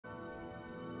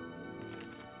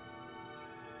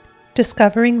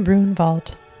Discovering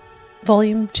Ruunvald,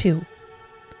 Volume 2,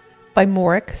 by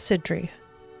Morik Sidri.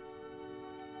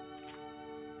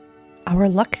 Our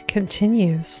luck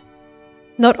continues.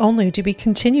 Not only do we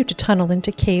continue to tunnel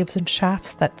into caves and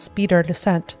shafts that speed our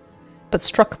descent, but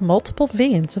struck multiple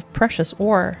veins of precious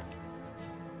ore.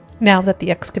 Now that the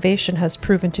excavation has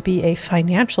proven to be a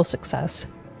financial success,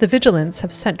 the Vigilants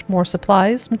have sent more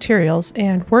supplies, materials,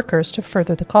 and workers to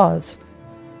further the cause.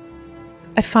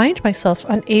 I find myself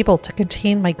unable to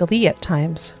contain my glee at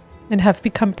times, and have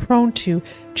become prone to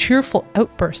cheerful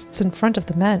outbursts in front of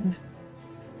the men.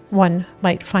 One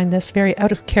might find this very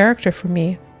out of character for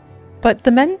me, but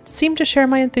the men seem to share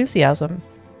my enthusiasm.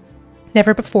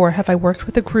 Never before have I worked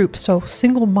with a group so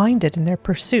single-minded in their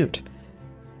pursuit.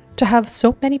 To have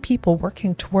so many people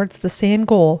working towards the same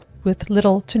goal with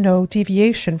little to no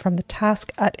deviation from the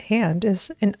task at hand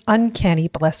is an uncanny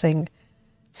blessing.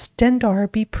 Stendarr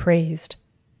be praised.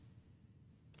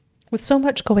 With so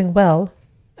much going well,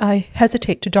 I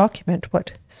hesitate to document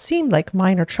what seem like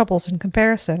minor troubles in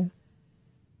comparison.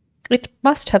 It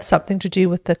must have something to do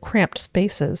with the cramped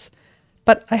spaces,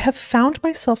 but I have found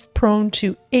myself prone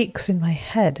to aches in my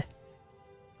head.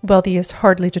 While these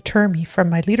hardly deter me from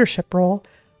my leadership role,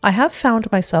 I have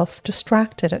found myself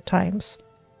distracted at times.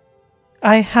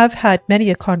 I have had many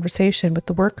a conversation with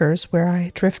the workers where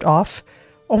I drift off,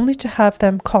 only to have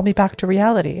them call me back to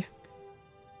reality.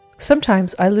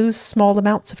 Sometimes I lose small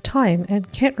amounts of time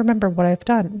and can't remember what I've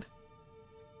done.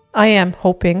 I am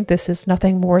hoping this is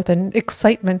nothing more than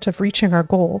excitement of reaching our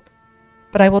goal,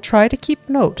 but I will try to keep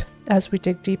note as we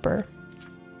dig deeper.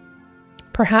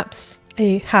 Perhaps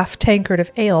a half-tankard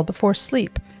of ale before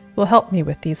sleep will help me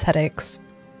with these headaches.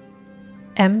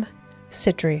 M.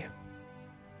 Sidri.